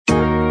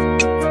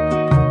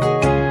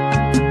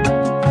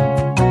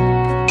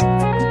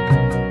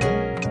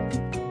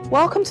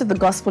Welcome to the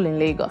Gospel in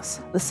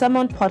Lagos, the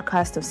sermon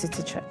podcast of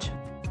City Church.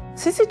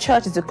 City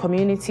Church is a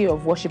community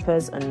of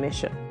worshippers on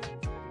mission.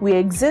 We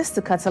exist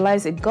to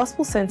catalyze a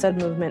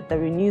gospel-centered movement that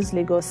renews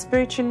Lagos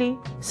spiritually,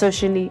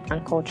 socially,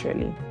 and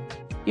culturally.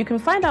 You can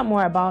find out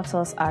more about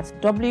us at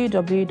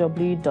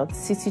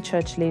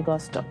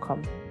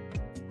www.citychurchlagos.com.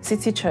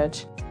 City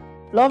Church.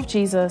 Love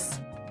Jesus,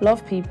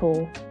 love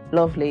people,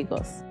 love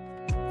Lagos.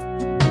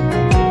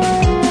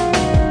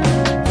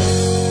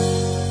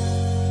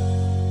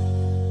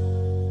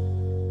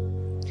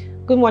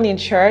 Good morning,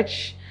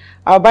 church.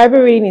 Our Bible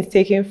reading is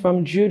taken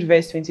from Jude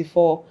verse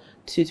 24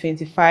 to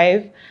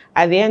 25.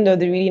 At the end of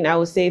the reading, I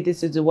will say,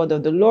 "This is the word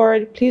of the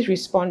Lord." Please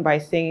respond by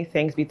saying,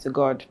 "Thanks be to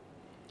God."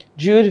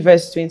 Jude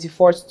verse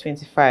 24 to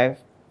 25.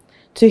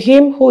 To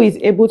him who is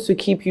able to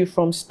keep you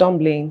from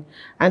stumbling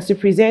and to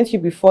present you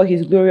before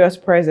his glorious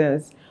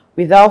presence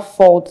without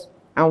fault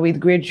and with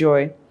great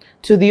joy.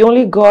 To the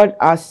only God,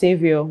 our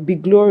Savior, be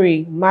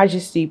glory,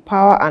 majesty,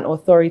 power, and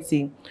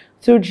authority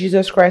through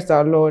Jesus Christ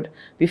our Lord,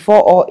 before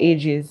all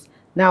ages,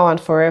 now and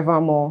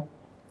forevermore.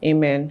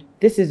 Amen.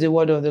 This is the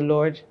word of the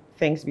Lord.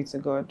 Thanks be to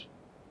God.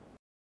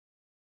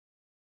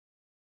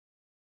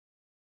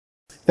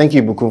 Thank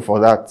you, Buku, for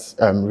that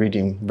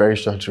reading, very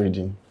short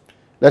reading.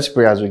 Let's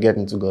pray as we get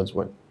into God's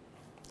word.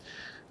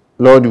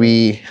 Lord,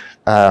 we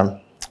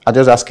are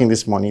just asking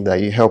this morning that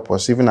you help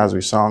us, even as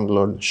we song,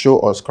 Lord, show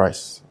us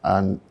Christ.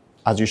 And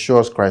as you show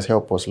us Christ,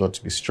 help us, Lord,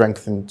 to be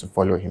strengthened to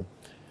follow him.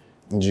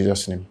 In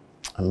Jesus' name,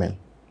 amen.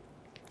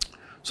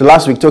 So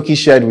last week, Toki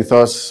shared with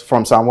us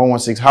from Psalm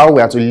 116 how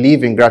we are to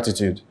live in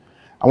gratitude.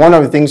 And one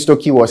of the things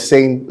Toki was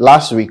saying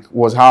last week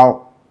was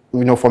how,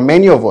 for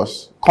many of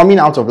us, coming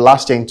out of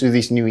last year into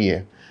this new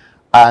year,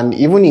 and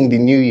even in the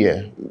new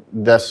year,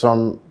 there's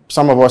some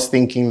of us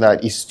thinking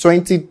that it's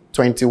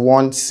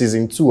 2021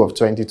 season 2 of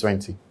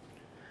 2020.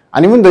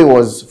 And even though it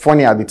was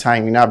funny at the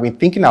time, I've been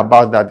thinking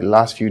about that the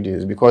last few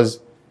days because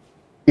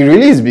it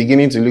really is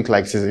beginning to look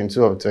like season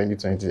 2 of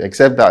 2020,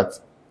 except that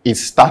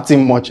it's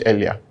starting much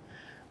earlier.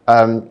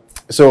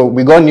 So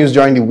we got news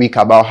during the week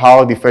about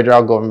how the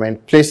federal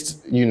government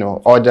placed,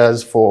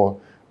 orders for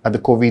the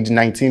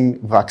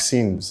COVID-19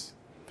 vaccines,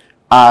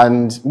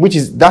 and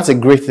that's a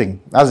great thing.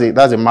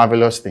 That's a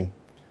marvelous thing.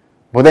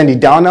 But then the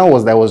downer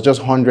was there was just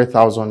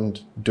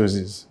 100,000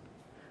 doses,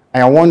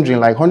 and I'm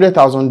wondering,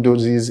 100,000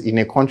 doses in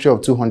a country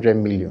of 200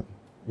 million,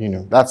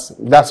 that's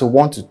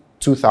 1 to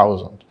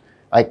 2,000.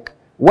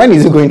 When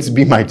is it going to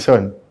be my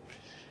turn?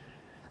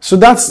 So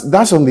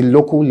that's on the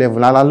local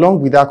level, and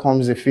along with that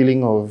comes a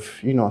feeling of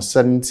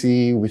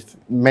uncertainty with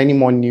many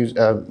more news,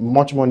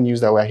 much more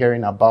news that we're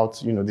hearing about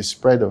the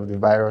spread of the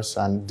virus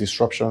and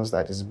disruptions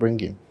that it's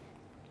bringing.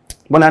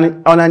 But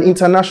on an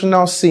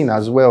international scene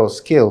as well,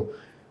 scale,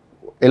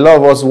 a lot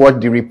of us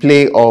watched the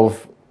replay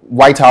of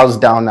White House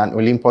down and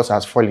Olympus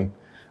has fallen,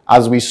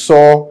 as we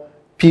saw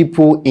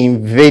people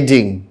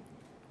invading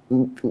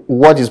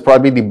what is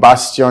probably the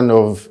bastion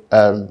of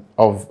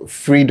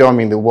freedom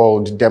in the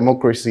world,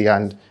 democracy,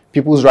 and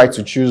people's right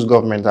to choose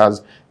government,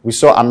 as we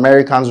saw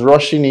Americans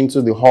rushing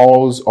into the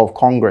halls of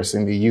Congress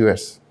in the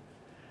US.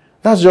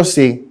 That's just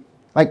saying,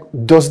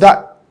 does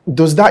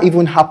that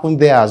even happen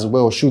there as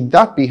well? Should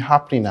that be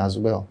happening as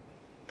well?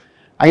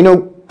 I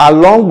know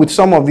along with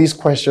some of these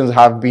questions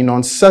have been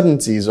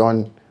uncertainties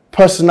on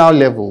personal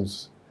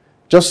levels.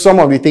 Just some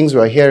of the things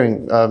we're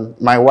hearing.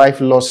 My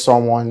wife lost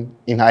someone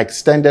in her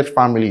extended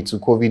family to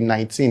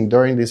COVID-19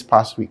 during this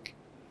past week.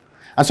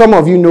 And some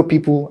of you know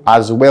people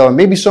as well.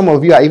 Maybe some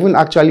of you are even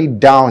actually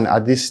down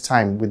at this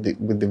time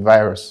with the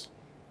virus.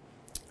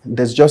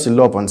 There's just a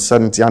lot of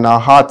uncertainty, and our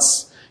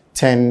hearts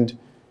tend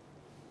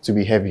to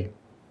be heavy.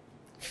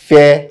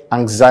 Fear,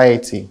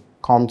 anxiety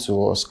come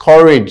to us.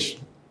 Courage,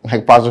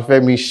 like Pastor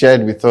Femi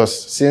shared with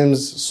us,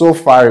 seems so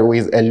far away,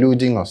 is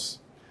eluding us.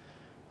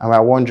 And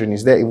we're wondering,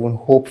 is there even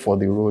hope for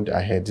the road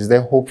ahead? Is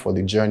there hope for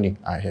the journey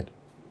ahead?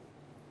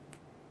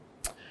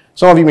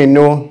 Some of you may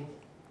know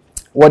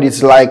what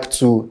it's like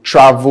to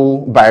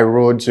travel by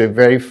road to a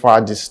very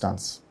far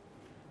distance.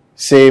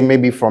 Say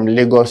maybe from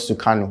Lagos to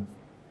Kano.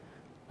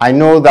 I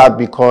know that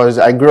because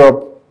I grew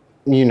up,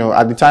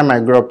 at the time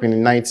I grew up in the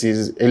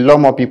 90s, a lot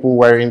more people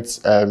weren't,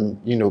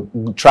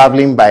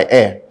 traveling by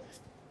air.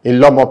 A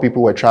lot more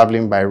people were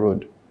traveling by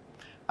road.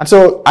 And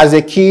so, as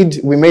a kid,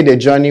 we made a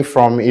journey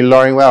from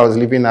Ilorin, where I was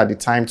living at the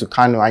time, to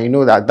Kano.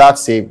 And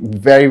that's a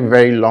very,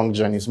 very long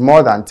journey. It's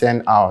more than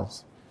 10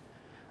 hours.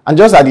 And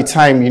just at the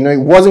time, it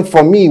wasn't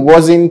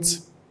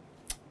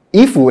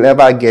if we would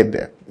ever get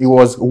there. It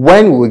was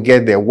when we would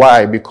get there.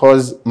 Why?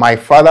 Because my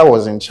father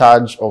was in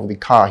charge of the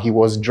car. He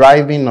was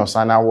driving us,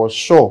 and I was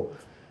sure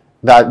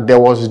that there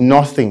was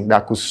nothing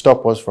that could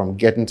stop us from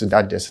getting to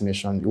that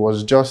destination. It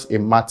was just a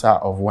matter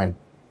of when.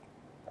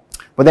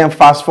 But then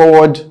fast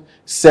forward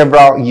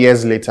several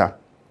years later,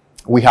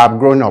 we have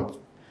grown up.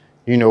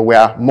 We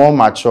are more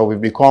mature. We've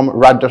become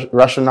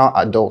rational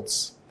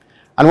adults.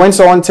 And when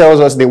someone tells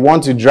us they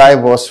want to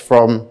drive us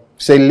from,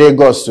 say,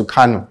 Lagos to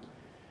Kano,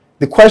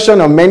 the question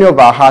on many of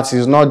our hearts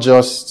is not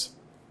just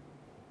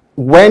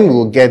when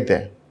we'll get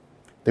there.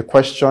 The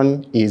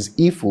question is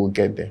if we'll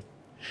get there.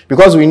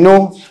 Because we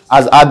know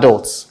as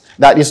adults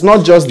that it's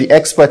not just the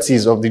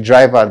expertise of the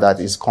driver that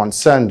is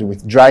concerned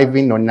with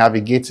driving or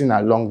navigating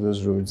along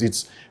those roads.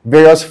 It's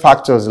various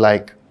factors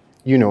like,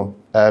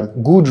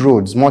 good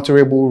roads,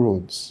 motorable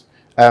roads,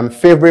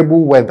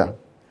 favorable weather,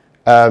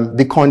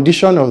 the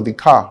condition of the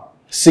car,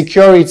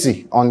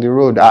 security on the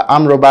road, are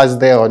armed robbers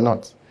there or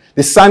not,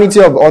 the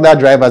sanity of other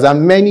drivers,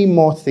 and many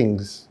more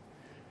things.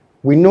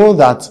 We know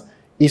that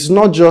it's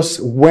not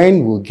just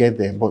when we'll get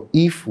there, but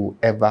if we'll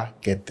ever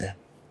get there.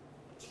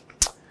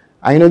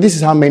 And this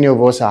is how many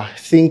of us are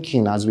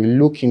thinking as we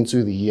look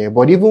into the year.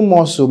 But even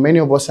more so, many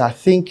of us are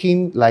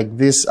thinking like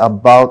this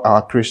about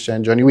our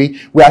Christian journey.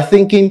 We are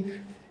thinking,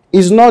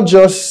 it's not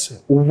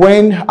just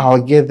when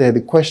I'll get there.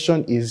 The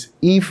question is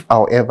if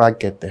I'll ever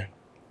get there.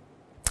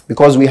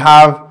 Because we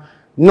have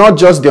not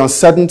just the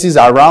uncertainties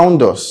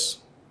around us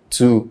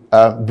to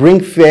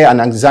bring fear and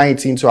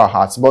anxiety into our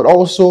hearts, but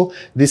also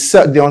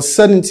the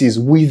uncertainties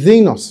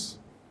within us.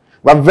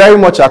 We're very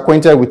much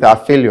acquainted with our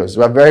failures.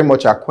 We're very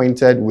much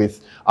acquainted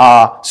with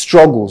our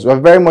struggles. We're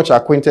very much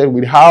acquainted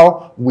with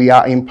how we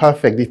are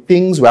imperfect, the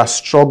things we are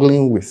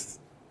struggling with.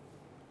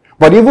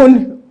 But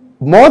even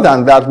more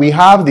than that, we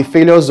have the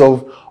failures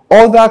of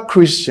other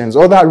Christians,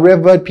 other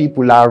revered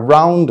people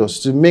around us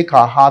to make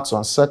our hearts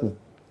uncertain.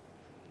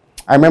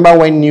 I remember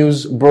when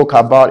news broke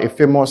about a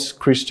famous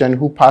Christian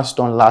who passed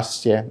on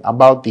last year,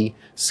 about the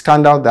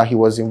scandal that he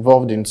was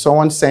involved in.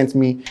 Someone sent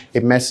me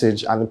a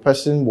message, and the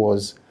person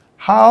was,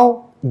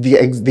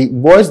 the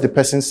words the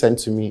person sent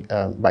to me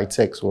by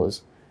text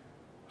was,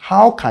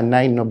 how can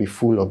I not be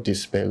full of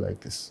despair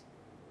like this?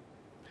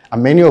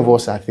 And many of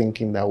us are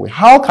thinking that way.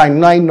 How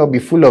can I not be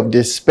full of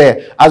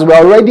despair as we're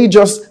already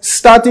just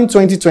starting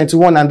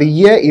 2021 and the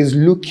year is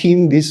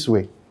looking this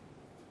way?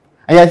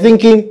 And you're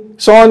thinking,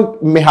 someone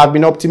may have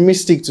been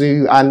optimistic to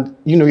you and,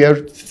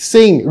 you're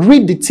saying,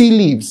 read the tea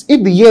leaves.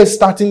 If the year is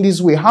starting this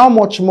way, how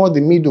much more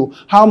the middle?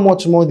 How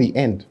much more the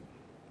end?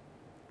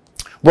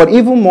 But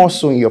even more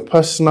so in your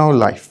personal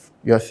life,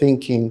 you're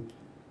thinking,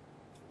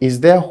 is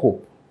there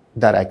hope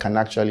that I can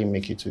actually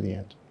make it to the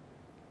end?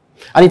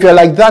 And if you're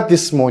like that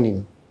this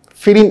morning,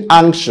 feeling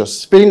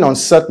anxious, feeling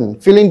uncertain,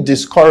 feeling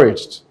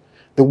discouraged,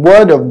 the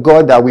word of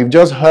God that we've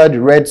just heard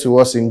read to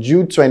us in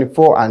Jude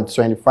 24 and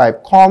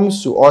 25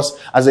 comes to us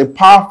as a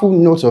powerful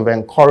note of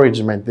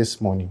encouragement this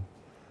morning.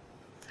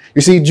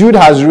 You see, Jude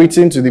has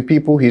written to the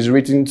people he's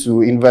written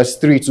to in verse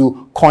 3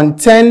 to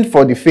contend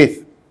for the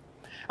faith.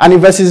 And in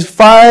verses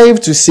 5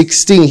 to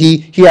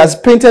 16, he has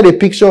painted a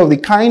picture of the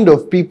kind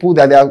of people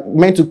that they are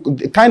meant to,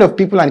 the kind of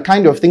people and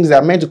kind of things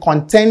that are meant to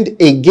contend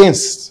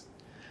against.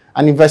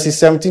 And in verses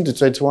 17 to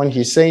 21,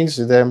 he's saying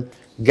to them,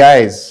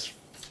 guys,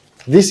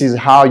 this is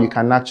how you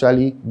can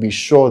actually be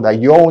sure that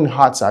your own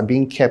hearts are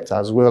being kept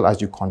as well as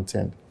you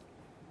contend.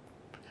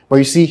 But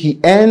you see, he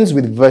ends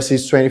with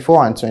verses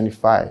 24 and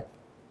 25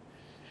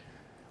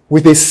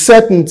 with a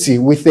certainty,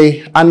 with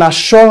an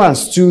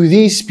assurance to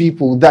these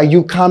people that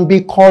you can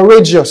be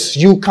courageous,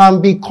 you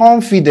can be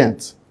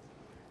confident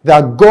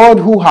that God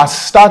who has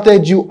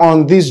started you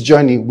on this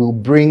journey will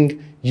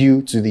bring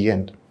you to the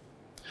end.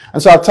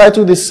 And so I've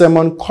titled this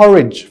sermon,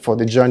 Courage for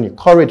the Journey.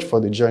 Courage for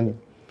the Journey.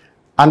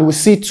 And we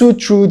see two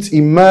truths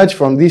emerge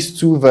from these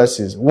two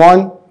verses.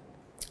 One,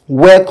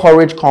 where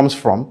courage comes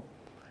from,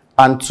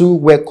 and two,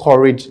 where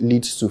courage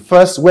leads to.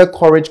 First, where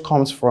courage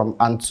comes from,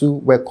 and two,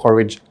 where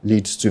courage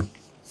leads to.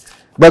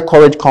 Where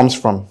courage comes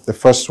from, the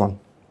first one.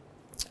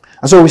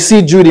 And so we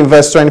see Jude in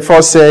verse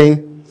 24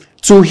 saying,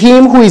 to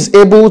him who is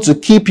able to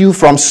keep you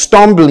from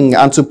stumbling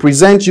and to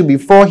present you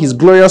before his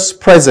glorious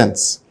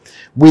presence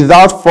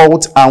without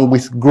fault and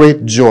with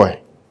great joy.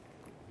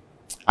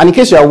 And in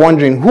case you are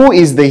wondering, who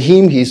is the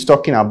him he's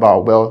talking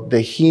about? Well,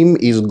 the him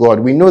is God.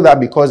 We know that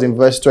because in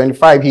verse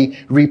 25, he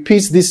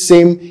repeats this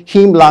same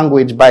him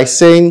language by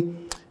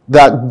saying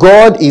that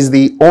God is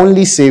the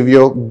only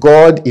Savior,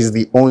 God is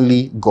the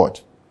only God.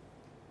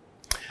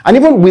 And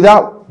even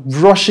without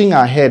rushing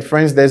ahead,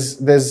 friends,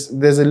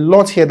 there's a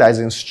lot here that is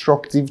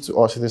instructive to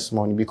us this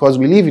morning because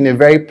we live in a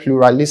very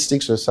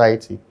pluralistic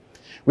society.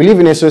 We live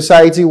in a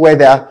society where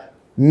there are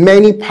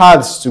many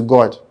paths to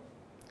God.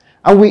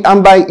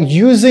 And by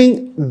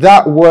using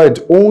that word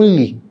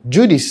only,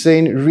 Jude is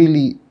saying,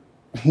 really,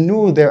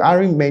 no, there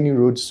aren't many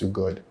roads to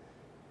God.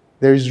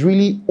 There is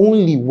really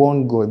only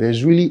one God.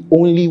 There's really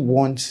only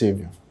one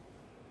Savior.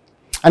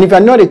 And if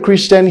you're not a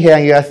Christian here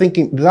and you are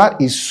thinking,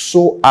 that is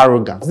so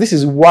arrogant, this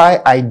is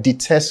why I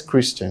detest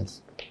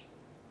Christians.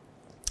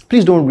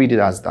 Please don't read it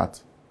as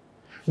that.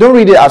 Don't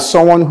read it as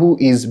someone who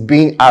is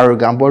being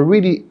arrogant, but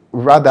read it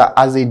rather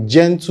as a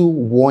gentle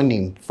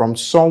warning from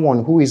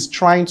someone who is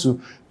trying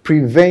to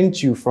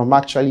prevent you from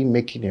actually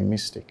making a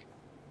mistake.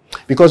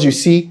 Because you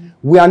see,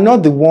 we are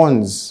not the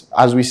ones,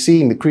 as we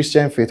see in the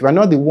Christian faith, we are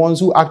not the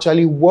ones who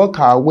actually work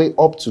our way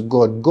up to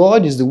God.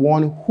 God is the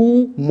one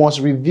who must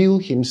reveal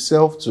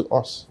himself to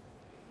us.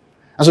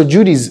 And so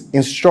Jude is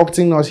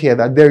instructing us here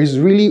that there is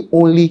really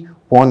only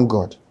one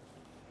God.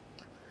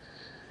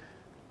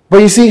 But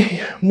you see,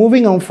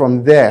 moving on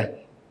from there,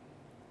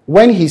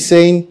 when he's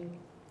saying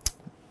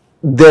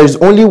there is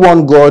only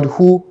one God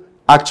who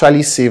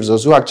actually saves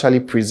us, who actually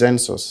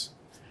presents us.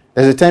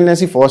 There's a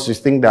tendency for us to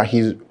think that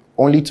he's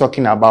only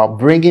talking about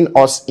bringing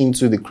us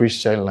into the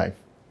Christian life,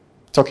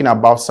 talking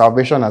about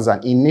salvation as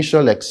an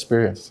initial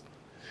experience.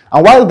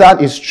 And while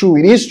that is true,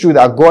 it is true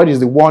that God is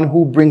the one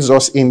who brings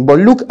us in. But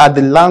look at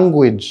the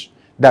language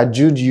that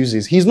Jude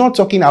uses. He's not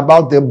talking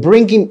about the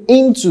bringing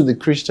into the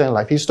Christian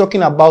life. He's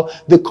talking about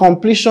the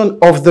completion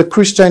of the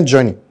Christian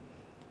journey.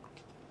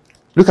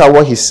 Look at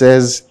what he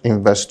says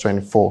in verse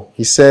 24.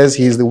 He says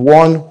he's the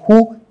one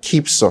who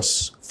keeps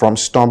us from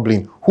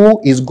stumbling,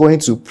 who is going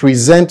to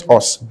present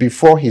us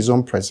before his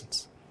own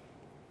presence.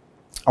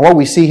 And what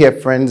we see here,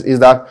 friends, is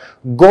that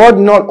God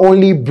not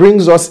only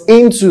brings us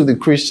into the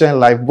Christian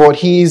life, but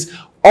he is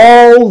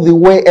all the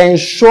way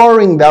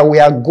ensuring that we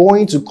are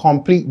going to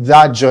complete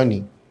that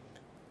journey.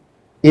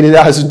 It is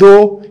as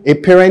though a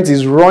parent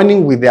is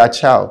running with their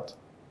child.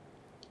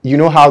 You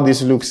know how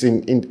this looks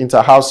in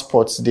inter-house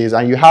sports days.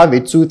 And you have a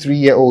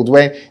 2-3-year-old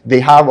when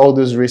they have all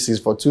those races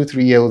for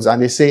 2-3-year-olds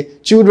and they say,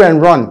 children,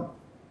 run.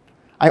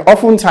 And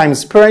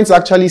oftentimes, parents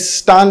actually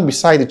stand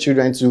beside the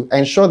children to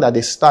ensure that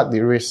they start the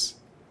race.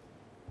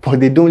 But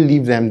they don't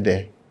leave them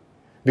there.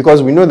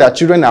 Because we know that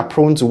children are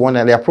prone to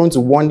wander. They are prone to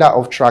wander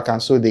off track.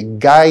 And so they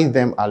guide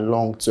them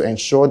along to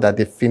ensure that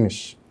they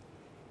finish.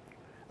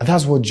 And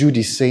that's what Jude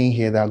is saying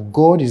here, that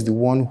God is the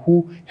one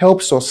who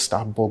helps us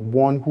start, but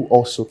one who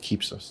also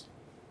keeps us.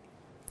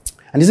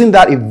 And isn't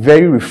that a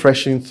very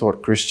refreshing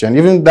thought, Christian?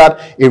 Isn't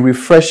that a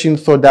refreshing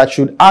thought that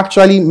should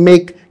actually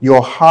make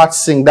your heart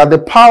sing? That the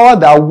power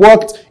that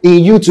worked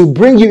in you to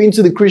bring you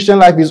into the Christian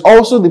life is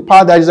also the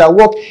power that is at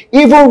work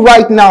even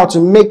right now to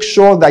make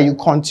sure that you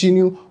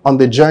continue on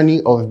the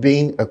journey of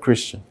being a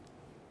Christian.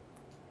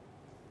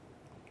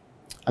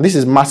 And this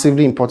is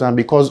massively important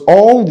because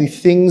all the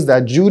things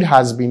that Jude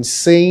has been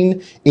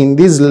saying in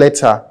this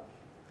letter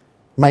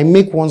might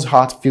make one's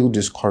heart feel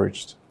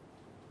discouraged.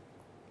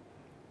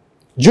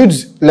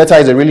 Jude's letter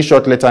is a really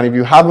short letter, and if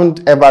you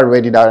haven't ever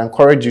read it, I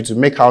encourage you to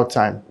make out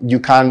time. You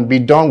can be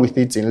done with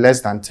it in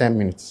less than 10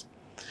 minutes.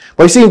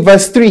 But you see, in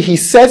verse 3, he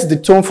sets the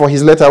tone for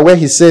his letter where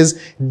he says,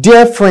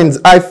 "Dear friends,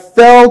 I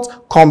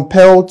felt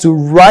compelled to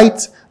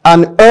write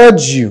and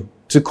urge you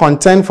to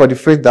contend for the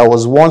faith that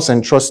was once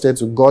entrusted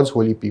to God's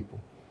holy people."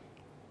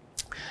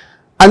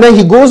 And then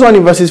he goes on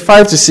in verses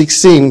 5 to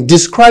 16,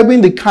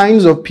 describing the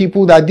kinds of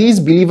people that these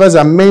believers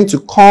are meant to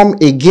come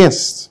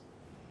against.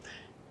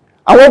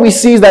 And what we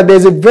see is that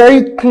there's a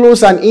very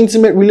close and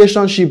intimate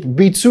relationship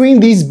between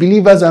these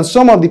believers and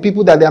some of the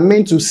people that they are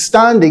meant to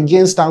stand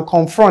against and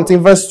confront.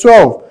 In verse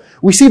 12,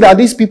 we see that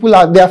these people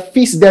they're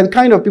the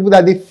kind of people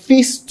that they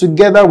feast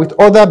together with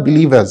other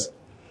believers.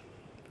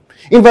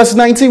 In verse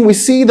 19, we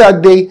see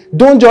that they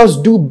don't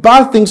just do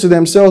bad things to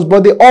themselves,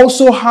 but they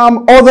also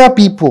harm other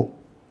people.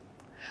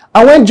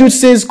 And when Jude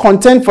says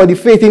contend for the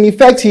faith, in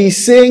effect, he is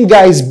saying,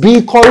 guys,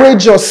 be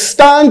courageous.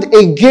 Stand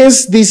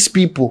against these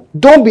people.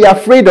 Don't be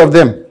afraid of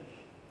them.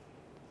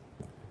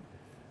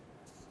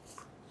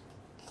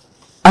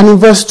 And in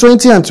verse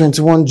 20 and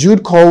 21,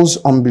 Jude calls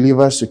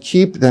unbelievers to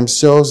keep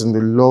themselves in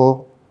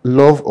the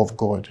love of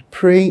God,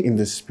 praying in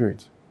the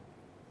Spirit.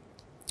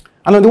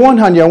 And on the one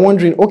hand, you're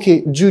wondering,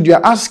 okay, Jude,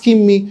 you're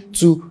asking me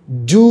to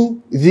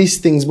do these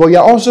things, but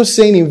you're also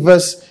saying in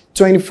verse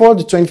 24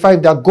 to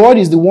 25 that God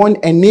is the one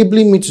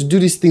enabling me to do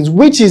these things.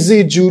 Which is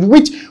it, Jude?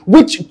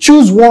 Which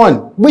choose one?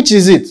 Which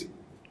is it?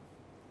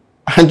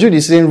 And Jude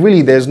is saying,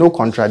 really, there's no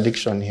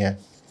contradiction here.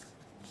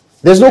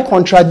 There's no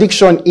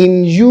contradiction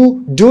in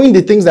you doing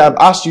the things that I've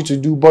asked you to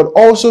do, but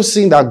also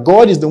seeing that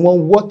God is the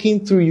one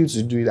working through you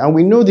to do it. And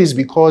we know this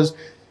because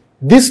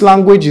this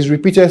language is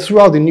repeated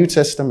throughout the New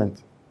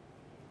Testament.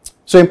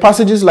 So in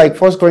passages like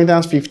 1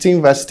 Corinthians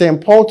 15 verse 10,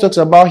 Paul talks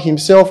about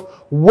himself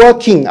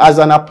working as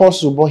an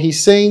apostle, but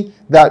he's saying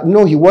that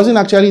no, he wasn't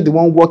actually the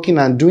one working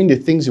and doing the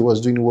things he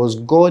was doing. It was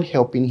God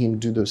helping him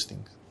do those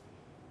things.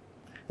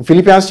 In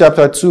Philippians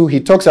chapter 2, he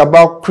talks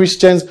about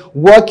Christians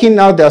working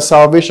out their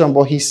salvation,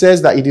 but he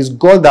says that it is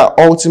God that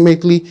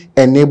ultimately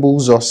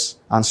enables us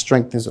and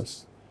strengthens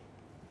us.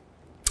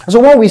 So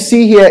what we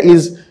see here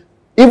is,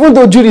 even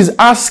though Jude is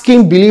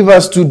asking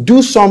believers to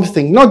do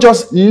something, not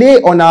just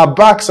lay on our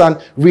backs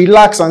and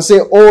relax and say,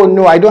 oh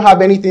no, I don't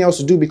have anything else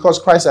to do because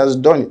Christ has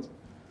done it.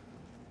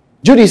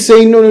 Jude is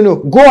saying, no,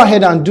 go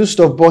ahead and do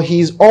stuff, but he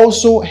is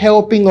also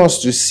helping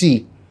us to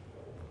see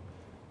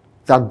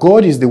that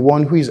God is the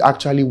one who is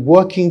actually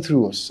working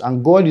through us.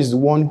 And God is the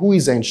one who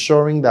is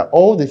ensuring that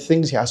all the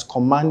things he has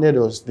commanded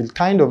us, the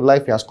kind of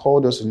life he has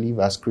called us to live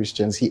as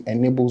Christians, he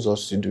enables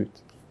us to do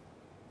it.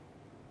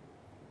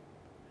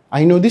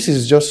 I know this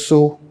is just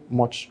so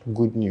much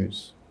good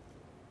news.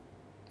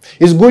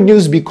 It's good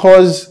news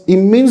because it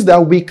means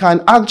that we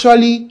can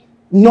actually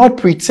not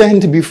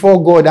pretend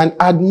before God and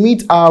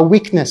admit our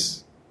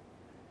weakness.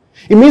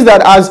 It means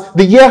that as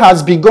the year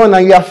has begun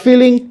and you are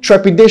feeling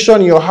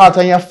trepidation in your heart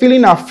and you are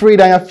feeling afraid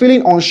and you are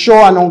feeling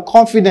unsure and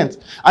unconfident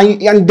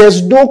and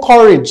there's no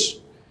courage.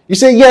 You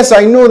say, yes,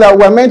 I know that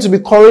we're meant to be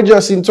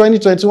courageous in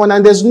 2021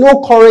 and there's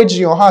no courage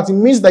in your heart. It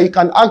means that you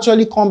can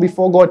actually come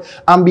before God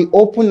and be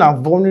open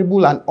and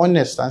vulnerable and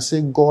honest and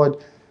say,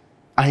 God,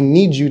 I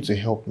need you to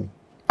help me.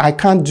 I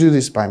can't do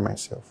this by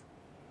myself.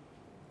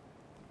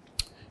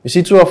 You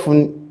see, too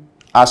often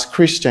as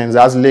Christians,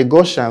 as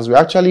Lagosians, we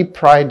actually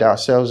pride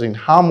ourselves in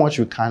how much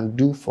we can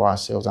do for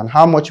ourselves and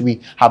how much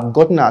we have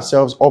gotten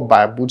ourselves up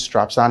by our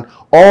bootstraps and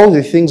all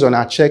the things on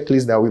our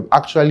checklist that we've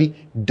actually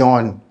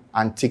done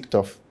and ticked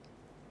off.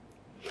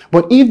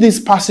 But if this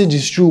passage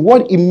is true,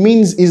 what it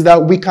means is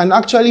that we can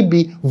actually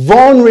be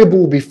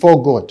vulnerable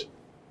before God.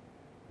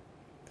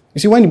 You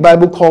see, when the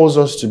Bible calls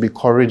us to be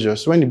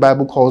courageous, when the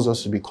Bible calls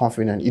us to be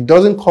confident, it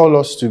doesn't call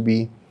us to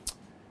be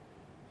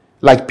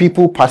like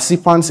people,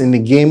 participants in the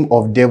game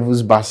of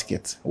devil's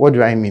basket. What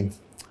do I mean?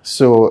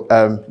 So,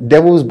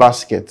 devil's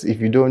basket, if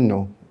you don't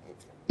know,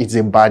 it's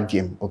a bad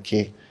game,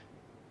 okay?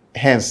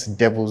 Hence,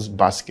 devil's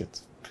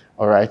basket.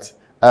 All right?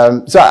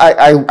 So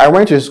I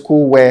went to a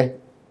school where,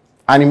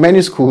 and in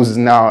many schools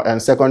now, and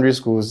secondary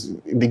schools,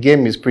 the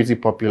game is pretty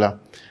popular.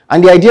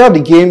 And the idea of the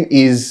game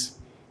is,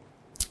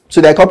 so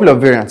there are a couple of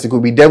variants. It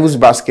could be devil's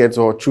basket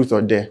or truth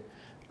or dare.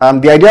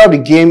 The idea of the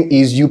game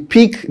is you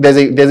pick, there's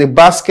a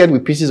basket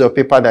with pieces of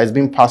paper that is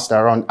being passed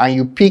around, and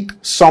you pick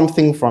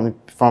something from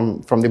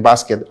the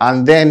basket,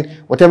 and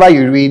then whatever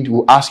you read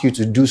will ask you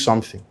to do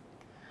something.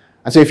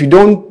 And so if you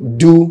don't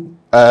do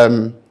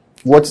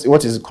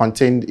what is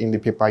contained in the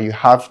paper, you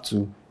have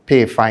to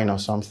pay a fine or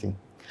something.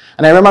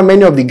 And I remember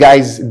many of the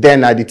guys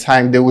then at the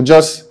time, they would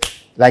just,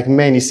 like,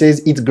 man, he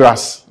says, eat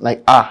grass.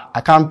 Like,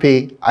 I can't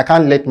pay, I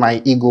can't let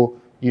my ego,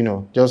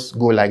 just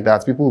go like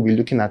that. People will be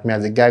looking at me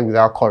as a guy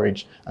without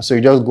courage. And so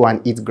you just go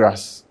and eat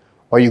grass.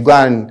 Or you go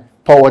and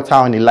pour water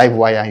on a live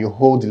wire and you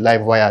hold the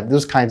live wire.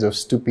 Those kinds of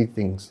stupid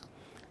things.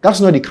 That's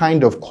not the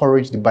kind of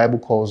courage the Bible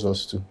calls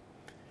us to.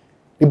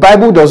 The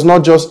Bible does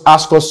not just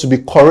ask us to be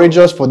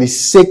courageous for the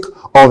sake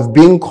of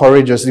being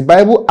courageous. The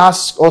Bible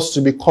asks us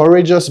to be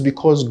courageous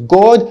because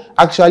God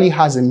actually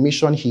has a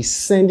mission He's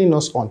sending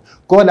us on.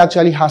 God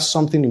actually has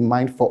something in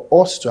mind for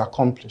us to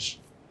accomplish.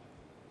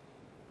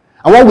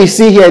 And what we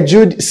see here,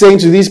 Jude saying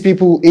to these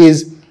people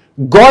is,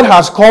 God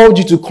has called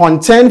you to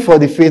contend for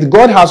the faith.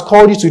 God has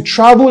called you to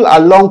travel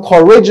along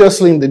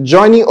courageously in the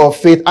journey of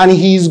faith, and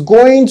He's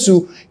going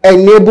to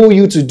enable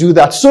you to do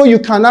that. So you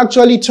can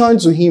actually turn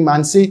to Him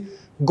and say,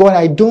 God,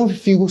 I don't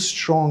feel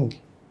strong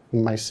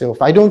in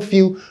myself. I don't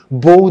feel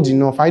bold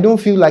enough. I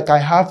don't feel like I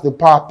have the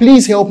power.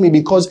 Please help me,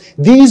 because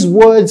these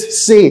words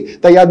say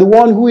that you are the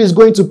one who is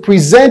going to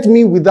present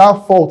me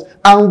without fault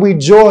and with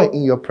joy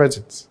in your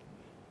presence.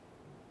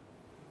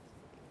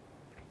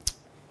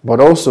 But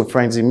also,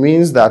 friends, it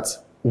means that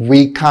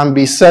we can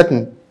be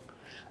certain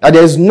that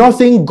there's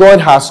nothing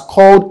God has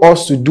called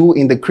us to do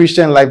in the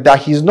Christian life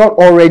that He's not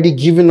already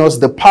given us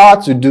the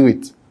power to do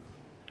it.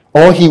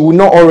 Or He will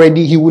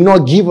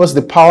not give us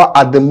the power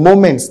at the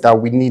moments that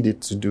we need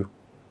it to do.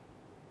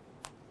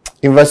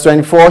 In verse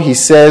 24, He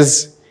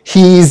says,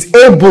 He is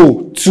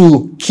able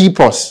to keep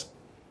us.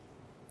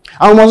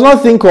 And we must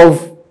not think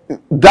of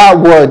that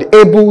word,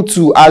 able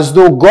to, as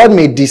though God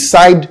may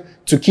decide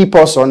to keep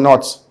us or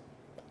not.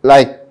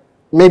 Like,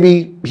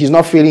 maybe He's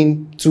not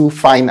feeling too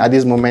fine at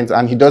this moment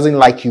and He doesn't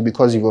like you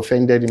because you've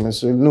offended Him. And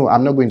so, no,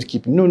 I'm not going to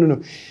keep you.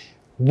 No.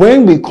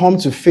 When we come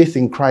to faith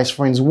in Christ,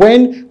 friends,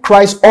 when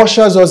Christ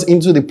ushers us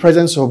into the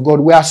presence of God,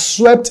 we are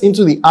swept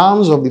into the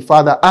arms of the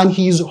Father, and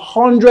He is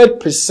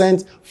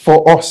 100%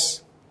 for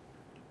us.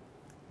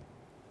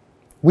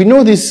 We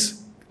know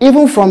this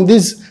even from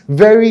this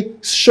very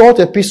short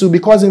epistle,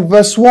 because in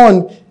verse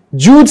 1,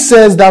 Jude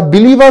says that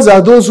believers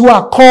are those who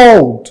are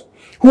called,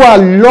 who are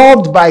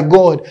loved by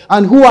God,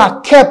 and who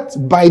are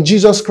kept by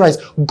Jesus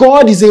Christ.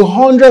 God is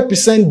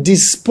 100%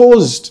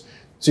 disposed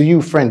to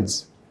you,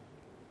 friends.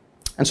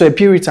 And so a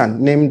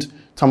Puritan named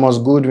Thomas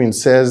Goodwin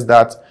says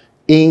that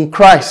in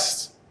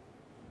Christ,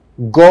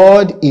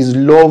 God is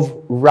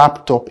love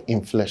wrapped up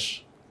in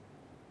flesh.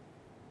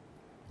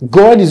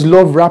 God is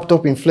love wrapped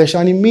up in flesh.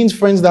 And it means,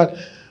 friends, that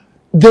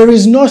there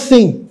is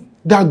nothing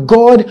that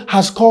God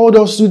has called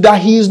us to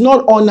that He is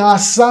not on our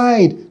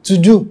side to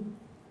do.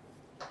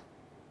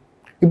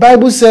 The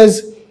Bible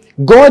says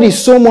God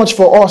is so much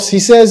for us. He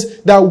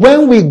says that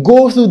when we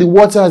go through the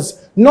waters,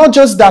 not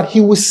just that He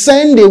will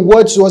send a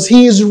word to us,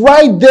 He is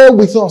right there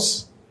with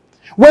us.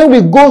 When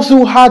we go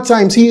through hard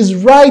times, He is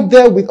right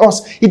there with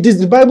us.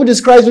 The Bible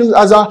describes Him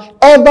as our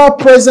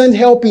ever-present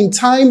help in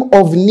time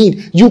of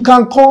need. You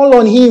can call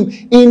on Him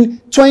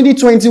in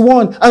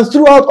 2021 and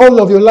throughout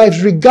all of your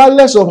lives,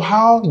 regardless of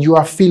how you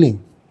are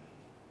feeling.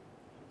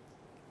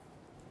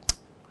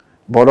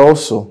 But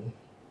also,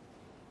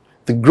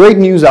 the great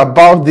news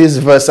about this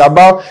verse,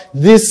 about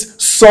this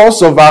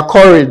source of our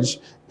courage,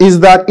 is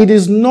that it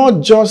is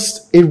not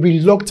just a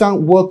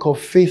reluctant work of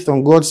faith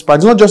on God's part.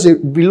 It's not just a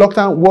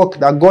reluctant work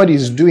that God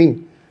is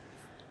doing.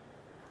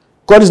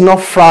 God is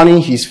not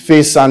frowning His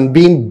face and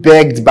being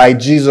begged by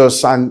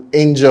Jesus and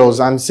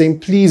angels and saying,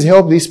 please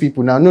help these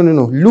people now. No.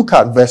 Look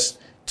at verse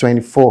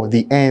 24,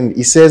 the end.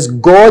 It says,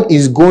 God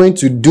is going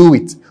to do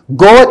it.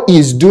 God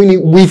is doing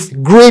it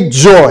with great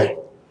joy.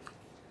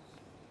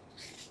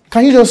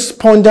 Can you just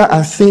ponder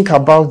and think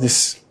about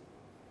this?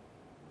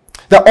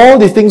 That all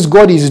the things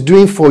God is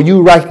doing for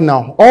you right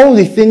now, all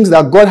the things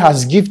that God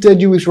has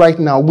gifted you with right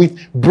now, with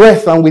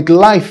breath and with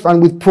life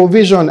and with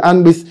provision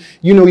and with,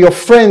 your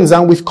friends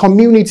and with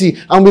community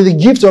and with the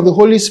gift of the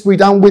Holy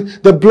Spirit and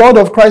with the blood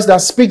of Christ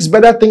that speaks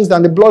better things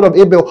than the blood of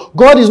Abel.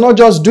 God is not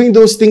just doing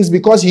those things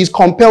because he's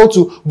compelled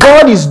to.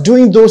 God is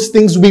doing those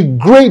things with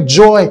great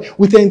joy,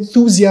 with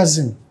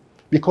enthusiasm,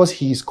 because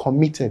he is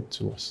committed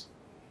to us.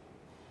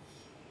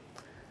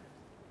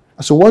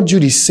 So what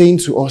Jude is saying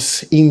to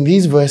us in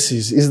these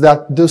verses is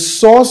that the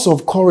source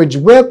of courage,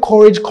 where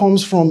courage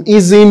comes from,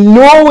 is in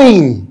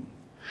knowing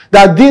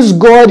that this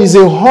God is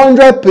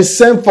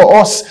 100% for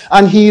us,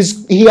 and he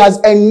has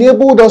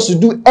enabled us to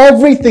do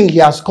everything he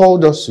has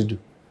called us to do.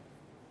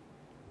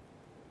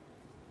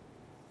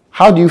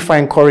 How do you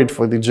find courage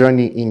for the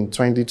journey in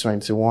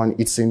 2021?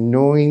 It's in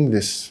knowing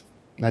this,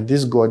 that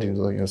this God is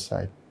on your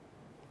side.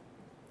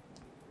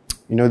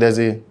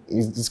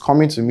 It's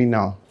coming to me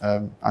now.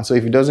 And so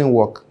if it doesn't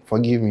work,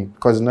 forgive me,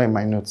 because it's not in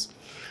my notes.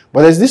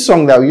 But there's this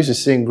song that we used to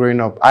sing growing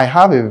up. I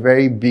have a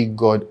very big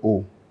God,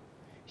 oh.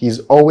 He's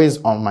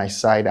always on my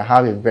side. I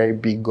have a very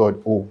big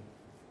God, oh.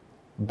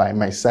 By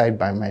my side,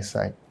 by my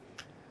side.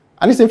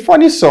 And it's a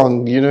funny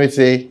song, it's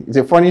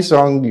a funny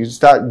song. You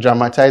start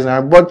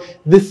dramatizing, but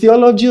the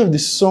theology of the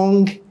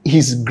song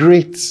is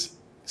great.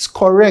 It's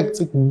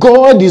correct.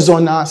 God is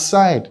on our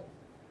side.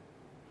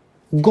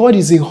 God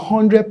is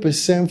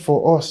 100%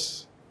 for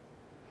us.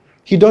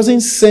 He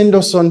doesn't send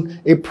us on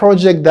a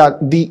project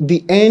that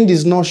the end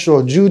is not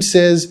sure. Jude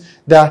says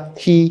that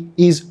he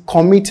is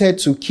committed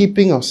to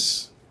keeping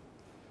us.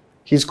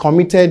 He's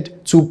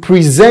committed to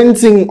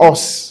presenting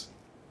us.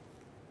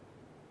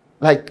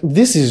 Like,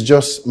 this is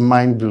just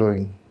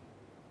mind-blowing.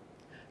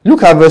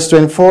 Look at verse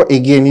 24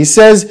 again. He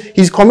says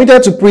he's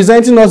committed to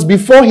presenting us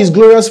before his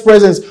glorious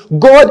presence.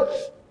 God,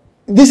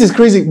 this is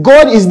crazy.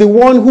 God is the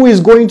one who is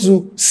going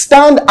to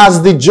stand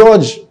as the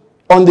judge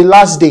on the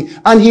last day.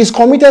 And he is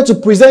committed to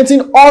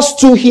presenting us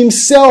to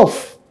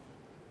himself.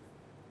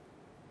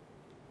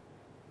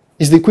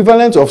 It's the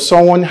equivalent of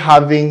someone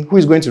who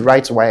is going to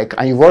write WAEC,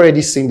 and you've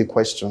already seen the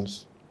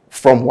questions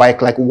from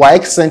WAEC. Like,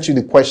 WAEC sent you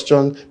the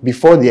question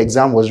before the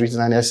exam was written,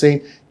 and they're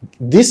saying,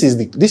 this is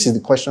the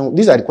question,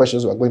 these are the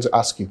questions we're going to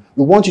ask you.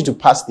 We want you to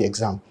pass the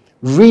exam.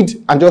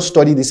 Read and just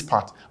study this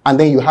part, and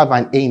then you have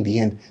an A in the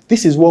end.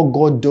 This is what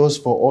God does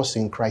for us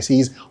in Christ.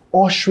 He is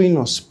ushering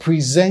us,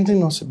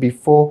 presenting us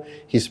before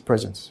his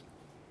presence.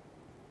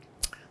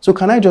 So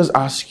can I just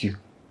ask you,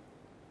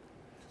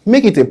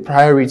 make it a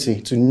priority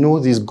to know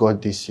this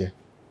God this year.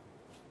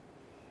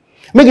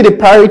 Make it a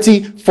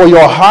priority for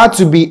your heart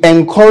to be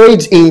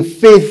encouraged in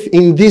faith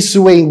in this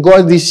way in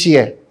God this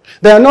year.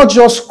 They are not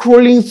just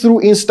scrolling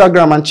through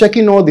Instagram and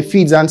checking all the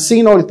feeds and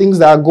seeing all the things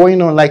that are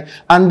going on,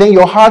 and then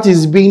your heart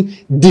is being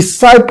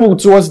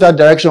discipled towards that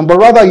direction, but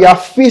rather you are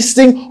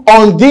feasting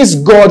on this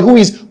God who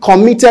is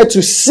committed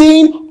to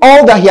seeing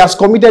all that he has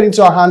committed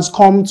into our hands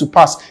come to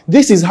pass.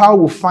 This is how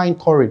we find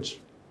courage.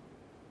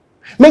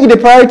 Make it a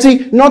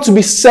priority not to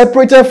be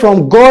separated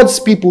from God's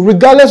people,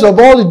 regardless of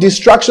all the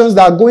distractions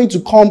that are going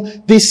to come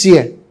this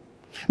year.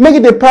 Make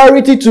it a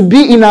priority to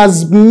be in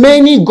as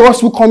many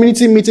gospel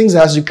community meetings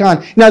as you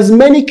can, in as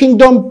many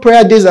kingdom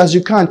prayer days as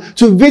you can,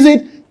 to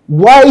visit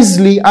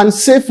wisely and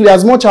safely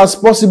as much as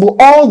possible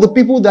all the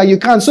people that you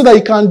can, so that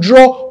you can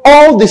draw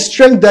all the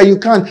strength that you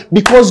can,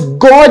 because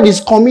God is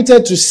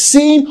committed to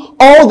seeing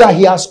all that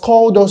he has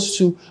called us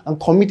to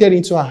and committed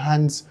into our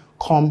hands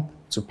come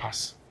to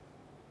pass.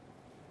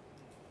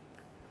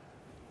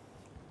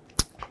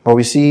 But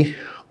we see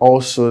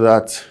also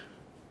that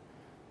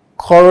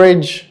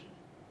courage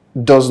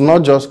does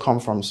not just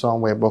come from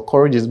somewhere, but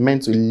courage is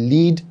meant to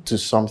lead to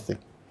something.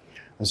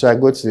 And so I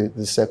go to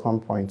the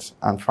second point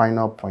and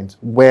final point,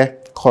 where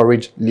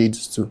courage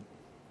leads to.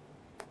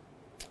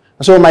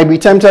 And so I might be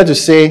tempted to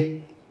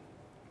say,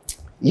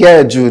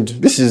 yeah, Jude,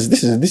 this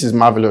is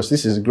marvelous.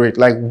 This is great.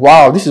 Like,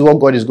 wow, this is what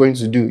God is going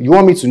to do. You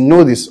want me to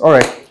know this? All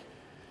right.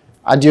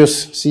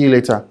 Adios. See you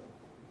later.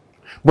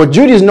 But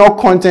Jude is not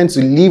content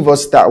to leave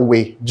us that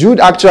way. Jude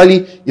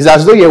actually is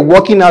as though you're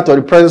walking out of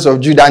the presence of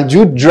Jude, and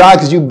Jude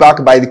drags you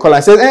back by the collar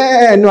and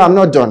says, no, I'm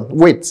not done.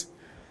 Wait.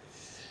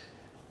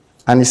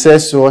 And he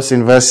says to us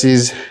in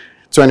verses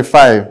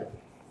 25,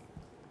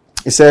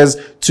 it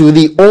says, to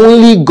the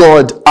only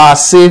God, our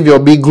Savior,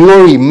 be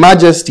glory,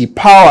 majesty,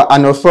 power,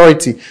 and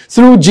authority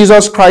through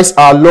Jesus Christ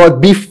our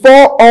Lord,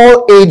 before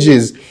all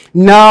ages,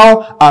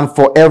 now and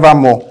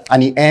forevermore.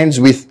 And he ends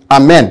with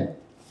Amen.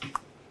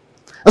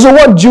 And so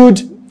what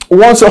Jude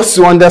wants us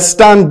to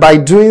understand by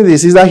doing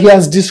this is that he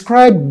has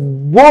described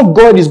what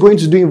God is going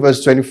to do in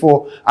verse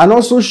 24, and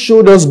also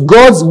showed us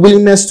God's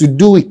willingness to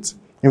do it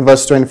in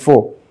verse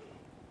 24.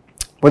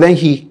 But then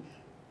he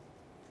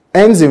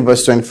ends in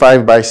verse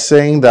 25 by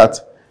saying that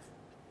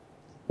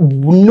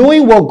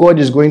knowing what God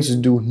is going to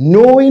do,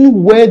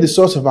 knowing where the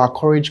source of our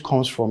courage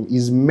comes from,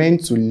 is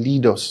meant to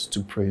lead us to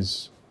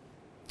praise.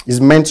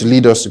 Is meant to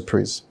lead us to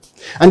praise.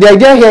 And the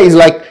idea here is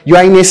like you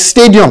are in a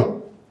stadium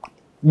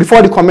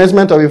before the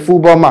commencement of a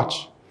football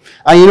match.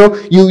 And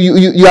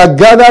you are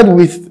gathered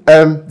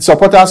with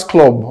supporters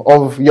club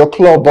of your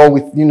club, or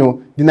with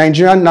the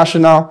Nigerian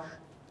national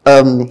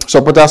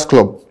supporters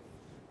club.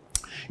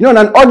 On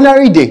an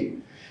ordinary day,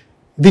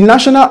 the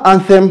national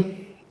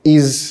anthem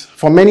is,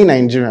 for many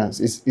Nigerians,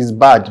 is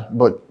bad,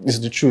 but it's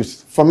the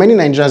truth. For many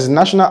Nigerians, the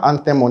national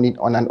anthem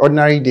on an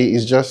ordinary day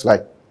is just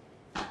like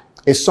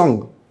a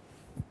song.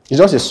 It's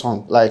just a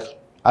song, like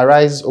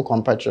 "Arise, O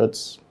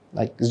compatriots."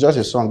 Like, it's just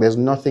a song. There's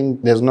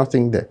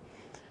nothing there.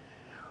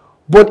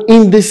 But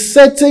in the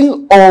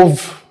setting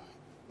of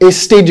a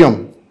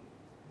stadium,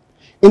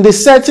 in the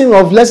setting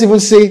of, let's even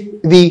say,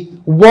 the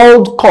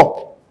World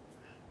Cup,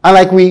 and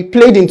like we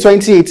played in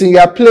 2018, we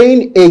are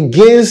playing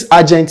against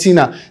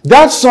Argentina.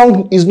 That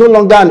song is no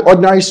longer an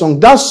ordinary song.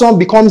 That song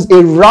becomes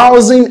a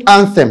rousing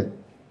anthem,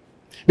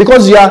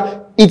 because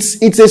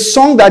it's a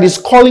song that is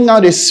calling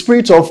out a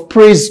spirit of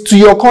praise to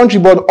your country,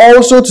 but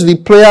also to the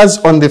players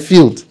on the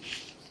field.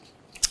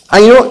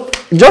 And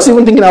just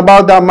even thinking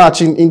about that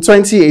match in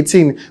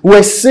 2018,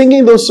 we're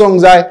singing those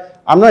songs.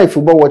 I'm not a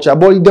football watcher,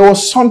 but there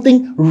was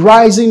something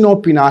rising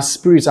up in our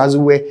spirits as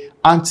we were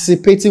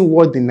anticipating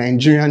what the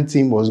Nigerian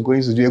team was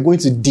going to do. They're going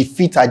to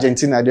defeat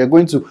Argentina. They're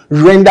going to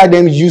render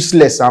them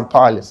useless and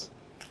powerless.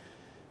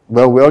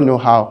 Well, we all know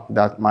how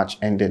that match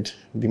ended.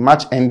 The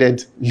match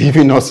ended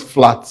leaving us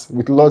flat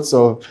with lots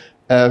of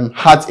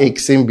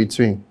heartaches in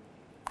between.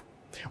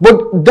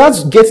 But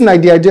that's getting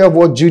at the idea of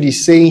what Jude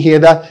is saying here,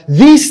 that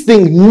this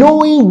thing,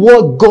 knowing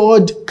what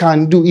God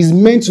can do, is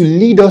meant to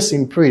lead us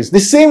in praise. The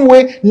same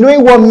way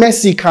knowing what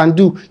mercy can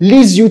do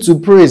leads you to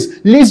praise,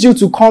 leads you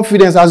to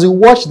confidence as you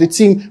watch the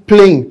team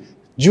playing.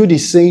 Jude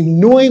is saying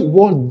knowing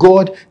what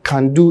God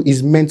can do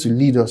is meant to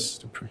lead us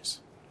to praise.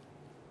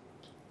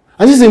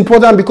 And this is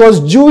important because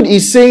Jude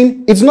is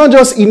saying it's not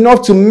just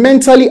enough to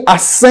mentally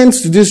assent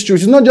to this truth.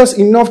 It's not just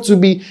enough to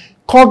be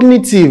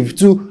cognitive,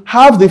 to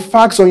have the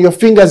facts on your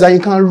fingers and you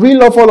can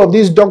reel off all of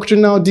these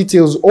doctrinal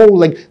details,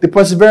 like the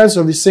perseverance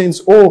of the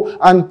saints,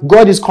 and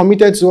God is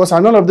committed to us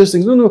and all of those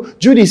things. No.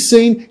 Jude is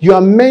saying you are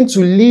meant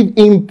to live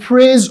in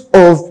praise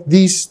of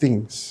these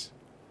things.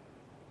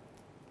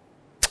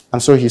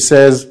 And so he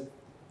says,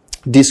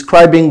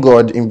 describing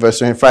God in verse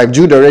 25,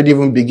 Jude already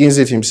even begins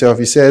it himself.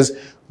 He says,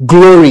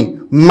 glory,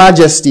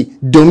 majesty,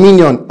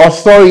 dominion,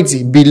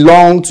 authority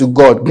belong to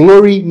God.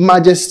 Glory,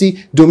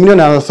 majesty, dominion,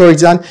 and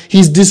authority. And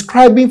he's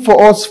describing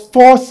for us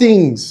 4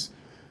 things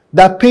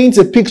that paint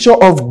a picture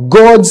of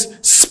God's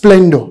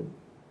splendor.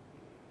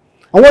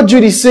 And what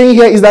Jude is saying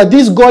here is that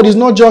this God is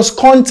not just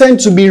content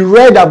to be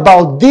read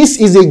about.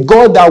 This is a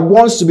God that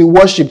wants to be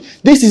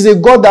worshipped. This is a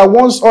God that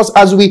wants us,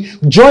 as we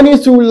journey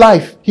through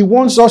life, he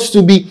wants us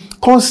to be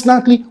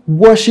constantly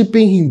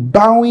worshiping him,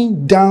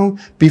 bowing down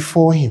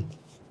before him.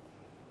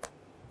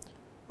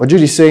 But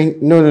Jude is saying,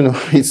 no,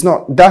 it's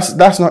not.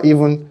 That's not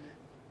even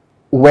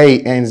where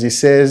it ends. It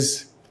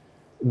says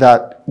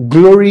that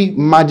glory,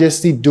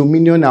 majesty,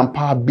 dominion, and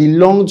power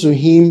belong to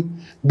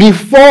him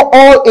before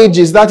all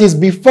ages, that is,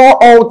 before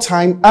all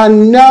time,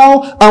 and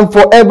now and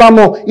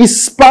forevermore. It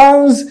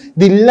spans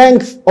the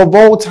length of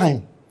all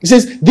time. It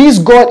says, this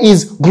God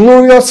is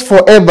glorious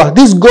forever.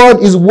 This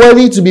God is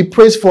worthy to be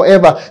praised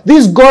forever.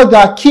 This God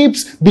that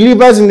keeps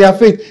believers in their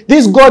faith.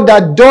 This God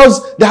that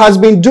has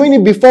been doing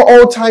it before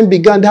all time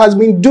began, that has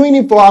been doing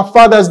it for our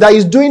fathers, that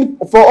is doing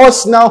it for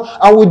us now,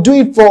 and will do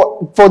it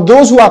for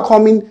those who are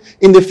coming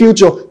in the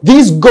future.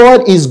 This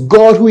God is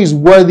God who is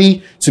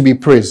worthy to be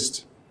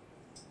praised.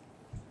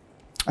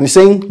 And he's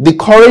saying the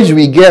courage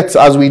we get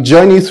as we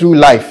journey through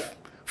life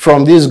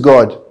from this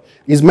God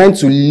is meant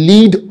to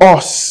lead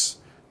us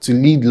to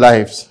lead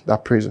lives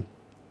that praise him.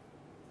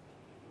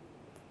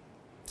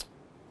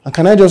 And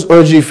can I just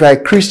urge you, if you're a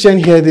Christian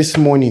here this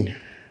morning,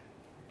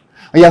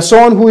 and you're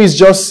someone who is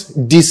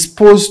just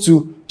disposed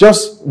to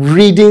just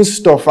reading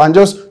stuff and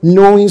just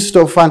knowing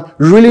stuff and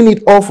reeling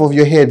it off of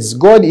your heads,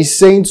 God is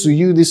saying to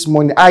you this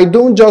morning, I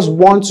don't just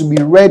want to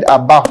be read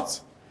about.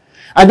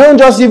 I don't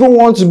just even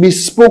want to be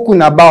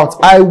spoken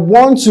about. I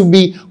want to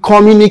be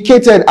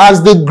communicated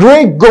as the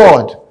great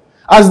God,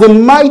 as the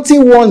mighty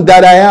one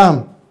that I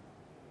am.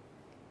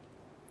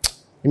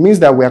 It means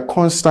that we are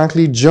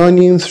constantly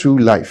journeying through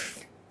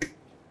life,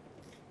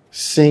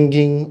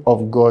 singing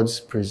of God's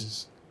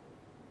praises.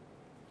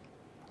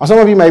 And some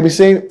of you might be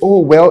saying, oh,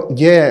 well,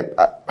 yeah,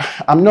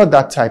 I'm not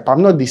that type.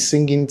 I'm not the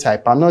singing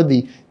type. I'm not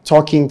the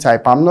talking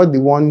type. I'm not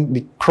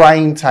the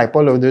crying type,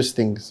 all of those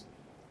things.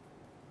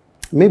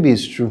 Maybe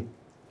it's true.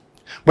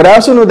 But I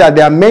also know that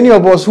there are many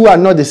of us who are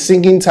not the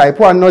singing type,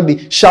 who are not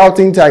the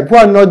shouting type, who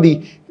are not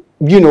the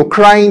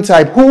crying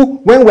type, who,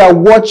 when we are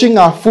watching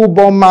a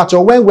football match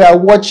or when we are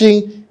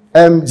watching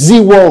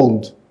Z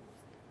World,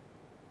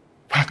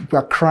 we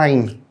are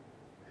crying.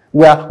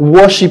 We are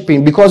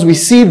worshiping because we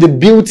see the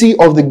beauty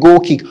of the goal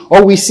kick,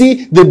 or we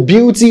see the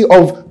beauty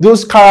of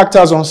those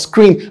characters on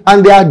screen,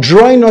 and they are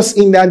drawing us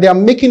in there. They are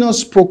making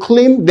us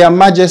proclaim their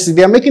majesty.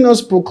 They are making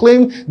us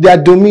proclaim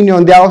their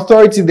dominion, their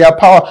authority, their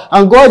power.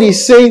 And God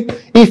is saying,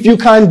 if you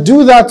can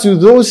do that to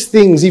those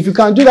things, if you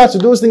can do that to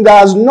those things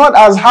that are not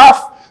as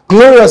half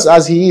glorious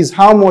as he is,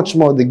 how much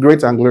more the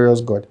great and glorious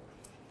God?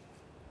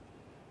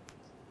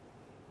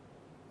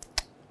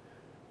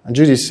 And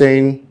Jude is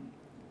saying,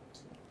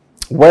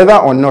 whether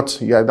or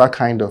not you are that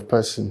kind of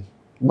person,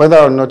 whether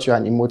or not you're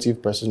an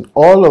emotive person,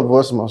 all of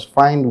us must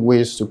find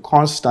ways to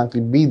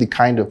constantly be the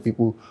kind of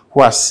people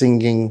who are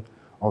singing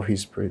of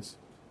his praise.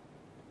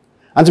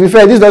 And to be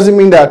fair, this doesn't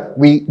mean that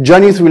we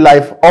journey through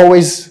life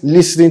always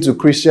listening to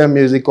Christian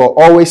music or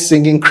always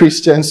singing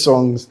Christian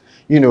songs,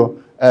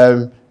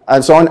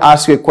 and someone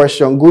asks you a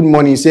question, good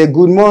morning, you say,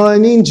 good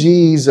morning,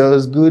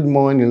 Jesus, good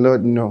morning,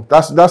 Lord. No,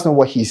 that's not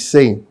what he's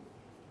saying.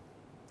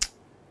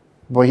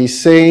 But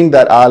he's saying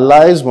that our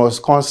lives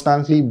must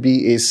constantly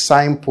be a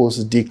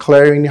signpost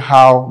declaring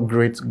how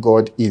great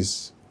God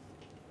is.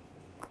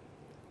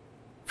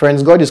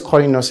 Friends, God is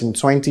calling us in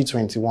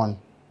 2021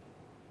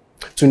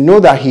 to know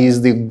that he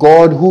is the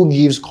God who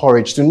gives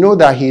courage, to know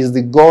that he is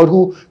the God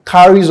who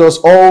carries us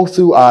all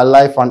through our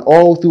life and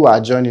all through our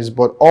journeys,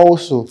 but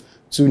also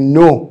to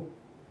know,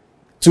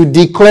 to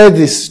declare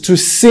this, to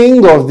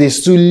sing of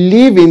this, to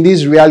live in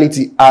this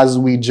reality as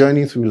we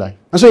journey through life.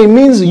 And so it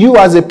means you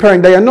as a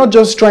parent, that you're not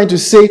just trying to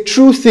say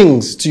true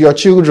things to your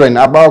children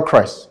about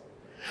Christ,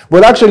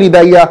 but actually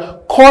that you are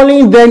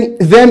calling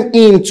them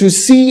in to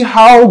see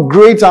how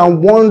great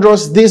and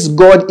wondrous this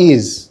God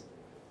is.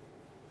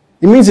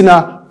 It means in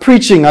our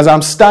preaching as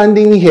I'm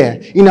standing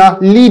here, in our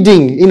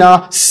leading, in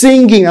our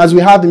singing as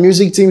we have the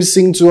music team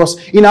sing to us,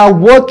 in our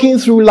working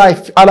through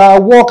life, at our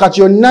work, at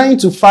your 9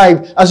 to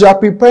 5, as you are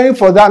preparing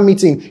for that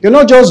meeting. You're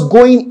not just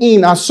going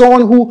in as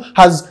someone who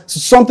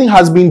something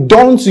has been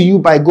done to you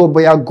by God, but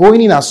you're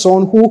going in as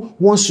someone who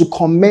wants to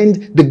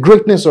commend the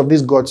greatness of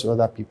this God to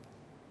other people.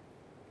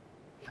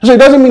 So it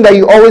doesn't mean that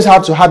you always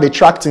have to have a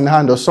tract in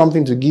hand or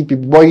something to give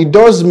people, but it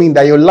does mean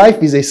that your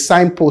life is a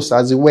signpost,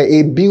 as it were,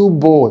 a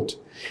billboard,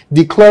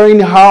 declaring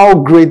how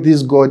great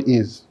this God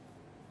is.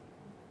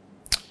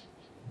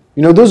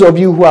 Those of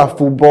you who are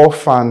football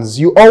fans,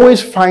 you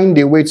always find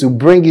a way to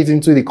bring it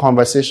into the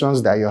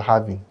conversations that you're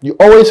having. You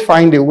always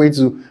find a way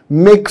to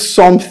make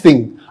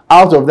something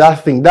out of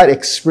that thing, that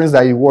experience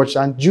that you watch.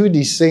 And Jude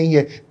is saying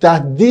here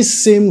that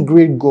this same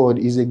great God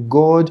is a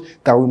God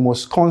that we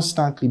must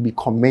constantly be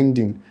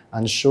commending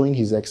and showing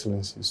his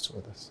excellencies to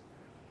others.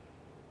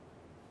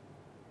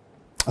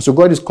 And so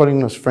God is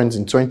calling us, friends,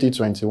 in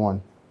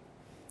 2021.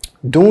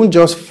 Don't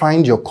just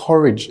find your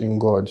courage in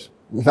God.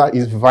 That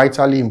is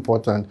vitally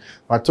important.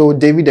 I told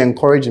David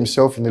encouraged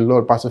himself in the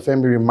Lord. Pastor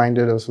Femi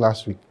reminded us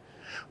last week.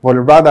 But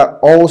rather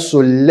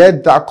also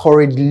let that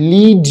courage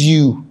lead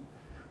you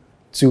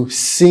to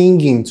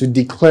singing, to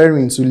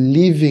declaring, to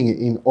living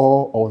in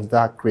awe of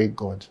that great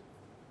God.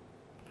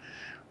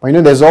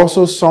 But there's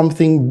also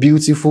something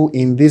beautiful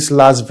in this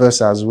last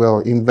verse as well.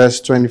 In verse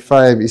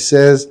 25, it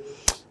says,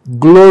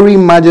 glory,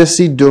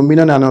 majesty,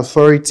 dominion, and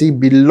authority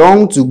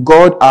belong to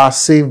God our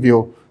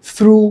Savior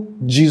through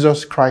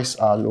Jesus Christ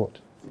our Lord.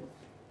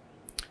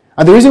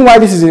 And the reason why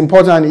this is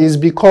important is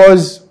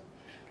because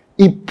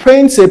it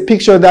paints a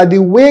picture that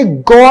the way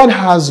God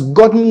has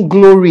gotten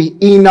glory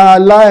in our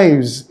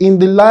lives, in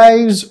the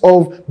lives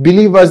of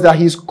believers that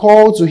he's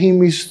called to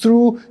him, is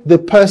through the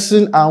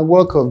person and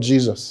work of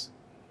Jesus.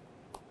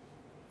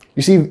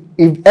 You see,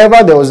 if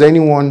ever there was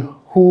anyone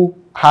who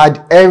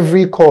had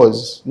every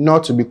cause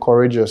not to be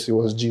courageous, it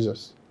was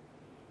Jesus.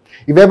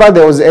 If ever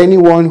there was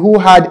anyone who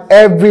had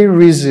every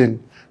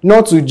reason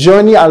not to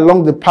journey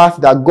along the path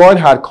that God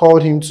had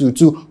called him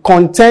to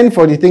contend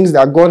for the things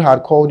that God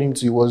had called him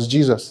to, it was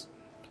Jesus.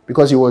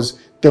 Because he was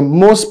the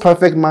most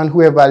perfect man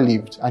who ever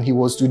lived, and he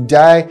was to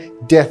die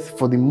death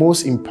for the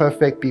most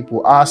imperfect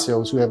people,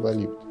 ourselves, who ever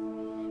lived.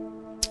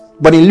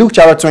 But in Luke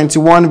chapter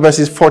 21,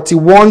 verses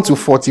 41 to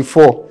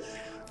 44,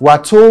 we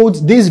are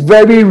told this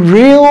very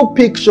real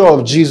picture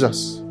of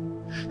Jesus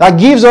that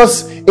gives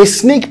us a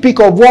sneak peek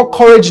of what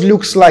courage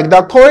looks like.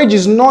 That courage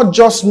is not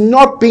just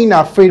not being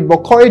afraid,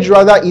 but courage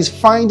rather is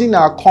finding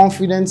our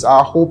confidence,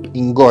 our hope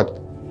in God.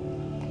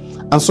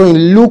 And so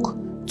in Luke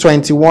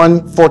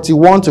 21,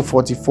 41 to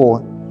 44,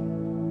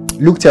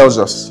 Luke tells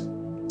us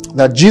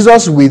that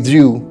Jesus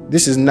withdrew.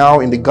 This is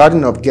now in the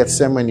Garden of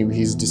Gethsemane with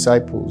his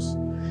disciples.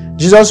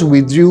 Jesus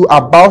withdrew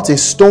about a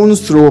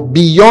stone's throw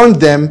beyond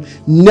them,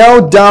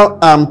 knelt down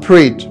and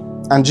prayed.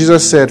 And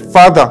Jesus said,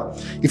 Father,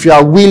 if you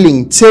are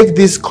willing, take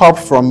this cup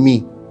from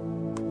me.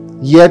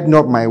 Yet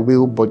not my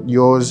will, but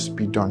yours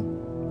be done.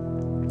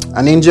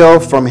 An angel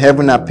from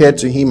heaven appeared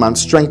to him and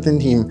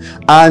strengthened him.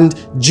 And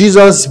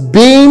Jesus,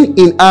 being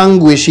in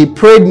anguish, he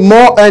prayed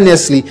more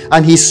earnestly,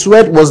 and his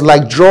sweat was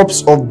like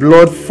drops of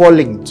blood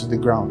falling to the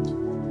ground.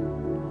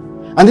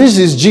 And this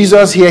is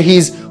Jesus here.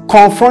 He's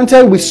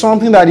confronted with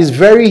something that is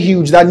very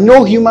huge, that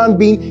no human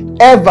being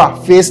ever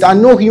faced, and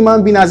no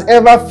human being has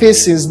ever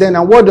faced since then.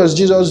 And what does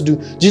Jesus do?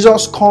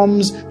 Jesus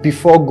comes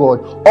before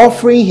God,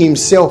 offering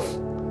himself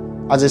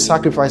as a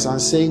sacrifice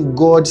and saying,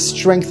 God,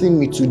 strengthen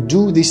me to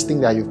do this thing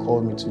that you've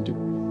called me to do.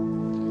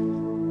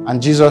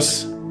 And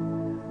Jesus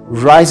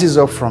rises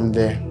up from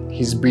there.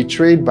 He's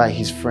betrayed by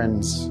his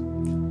friends,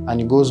 and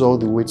he goes all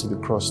the way to the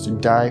cross to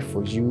die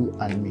for you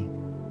and me.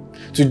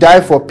 To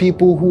die for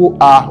people who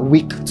are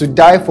weak, to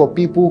die for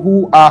people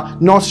who are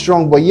not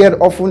strong, but yet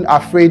often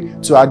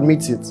afraid to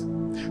admit it.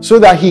 so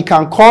that he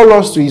can call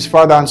us to his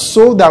Father, and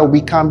so that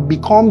we can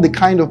become the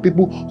kind of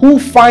people who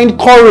find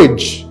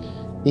courage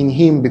in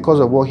him because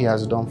of what he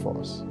has done for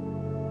us.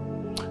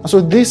 And so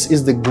this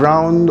is the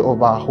ground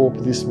of our hope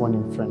this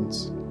morning,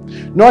 friends.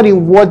 Not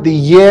in what the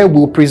year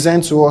will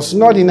present to us,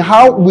 not in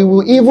how we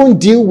will even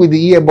deal with the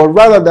year, but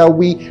rather that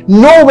we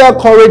know where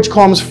courage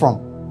comes from.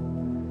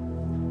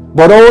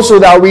 But also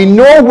that we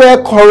know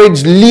where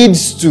courage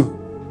leads to.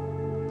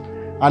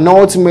 And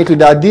ultimately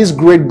that this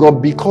great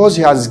God, because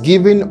he has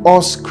given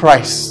us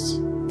Christ,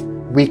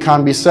 we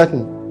can be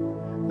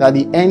certain that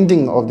the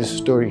ending of the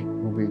story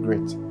will be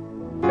great.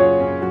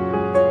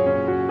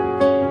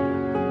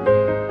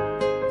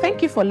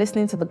 Thank you for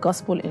listening to the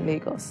Gospel in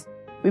Lagos.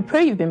 We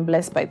pray you've been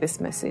blessed by this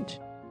message.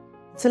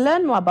 To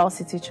learn more about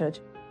City Church,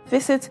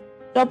 visit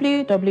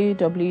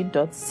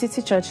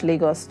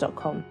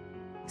www.citychurchlagos.com.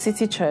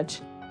 City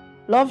Church.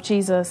 Love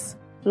Jesus,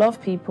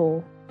 love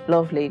people,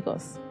 love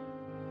Lagos.